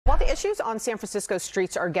issues on San Francisco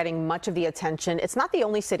streets are getting much of the attention. It's not the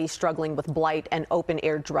only city struggling with blight and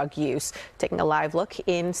open-air drug use. Taking a live look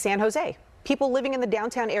in San Jose. People living in the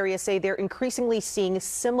downtown area say they're increasingly seeing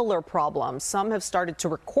similar problems. Some have started to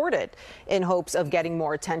record it in hopes of getting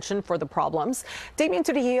more attention for the problems. Damian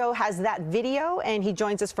Trujillo has that video, and he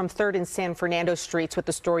joins us from 3rd and San Fernando Streets with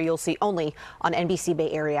the story you'll see only on NBC Bay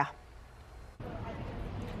Area.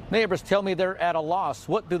 Neighbors tell me they're at a loss.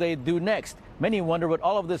 What do they do next? Many wonder what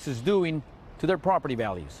all of this is doing to their property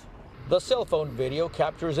values. The cell phone video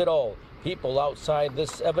captures it all. People outside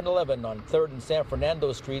this 7-Eleven on 3rd and San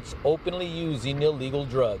Fernando Streets openly using illegal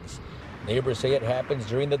drugs. Neighbors say it happens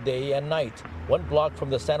during the day and night, 1 block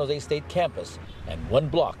from the San Jose State campus and 1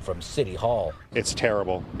 block from City Hall. It's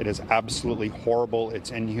terrible. It is absolutely horrible.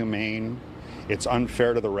 It's inhumane. It's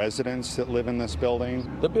unfair to the residents that live in this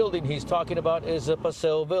building. The building he's talking about is a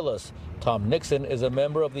Paseo Villas. Tom Nixon is a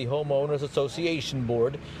member of the Homeowners Association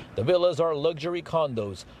Board. The villas are luxury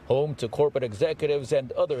condos, home to corporate executives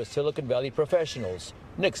and other Silicon Valley professionals.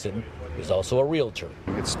 Nixon is also a realtor.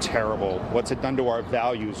 It's terrible. What's it done to our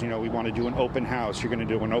values? You know, we want to do an open house. You're going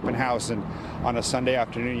to do an open house, and on a Sunday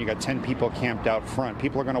afternoon, you got 10 people camped out front.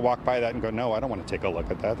 People are going to walk by that and go, no, I don't want to take a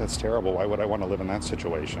look at that. That's terrible. Why would I want to live in that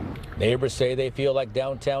situation? Neighbors say they feel like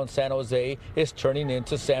downtown San Jose is turning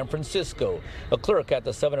into San Francisco. A clerk at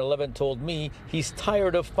the 7-Eleven told me he's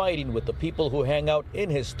tired of fighting with the people who hang out in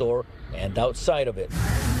his store and outside of it.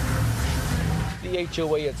 The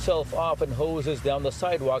HOA itself often hoses down the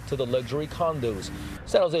sidewalk to the luxury condos.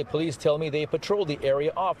 San Jose police tell me they patrol the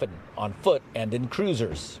area often, on foot and in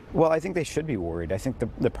cruisers. Well, I think they should be worried. I think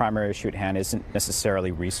the primary issue at hand isn't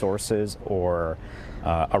necessarily resources or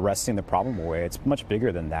arresting the problem away. It's much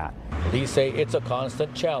bigger than that. Police say it's a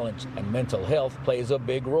constant challenge, and mental health plays a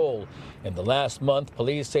big role. In the last month,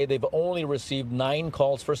 police say they've only received 9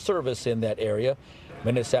 calls for service in that area.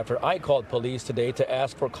 Minutes after I called police today to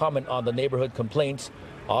ask for comment on the neighborhood complaints,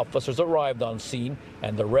 officers arrived on scene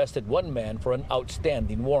and arrested 1 man for an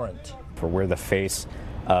outstanding warrant. We're the face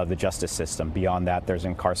of the justice system. Beyond that, there's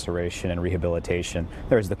incarceration and rehabilitation.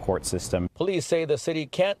 There's the court system. Police say the city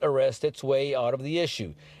can't arrest its way out of the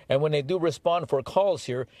issue. And when they do respond for calls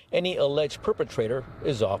here, any alleged perpetrator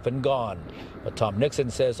is often gone. But Tom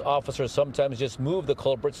Nixon says officers sometimes just move the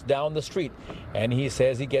culprits down the street. And he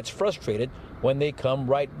says he gets frustrated when they come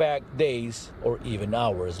right back days or even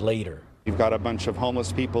hours later. You've got a bunch of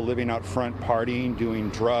homeless people living out front, partying, doing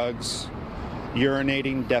drugs,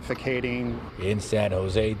 urinating, defecating. In San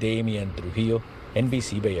Jose, Damian Trujillo,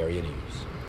 NBC Bay Area News.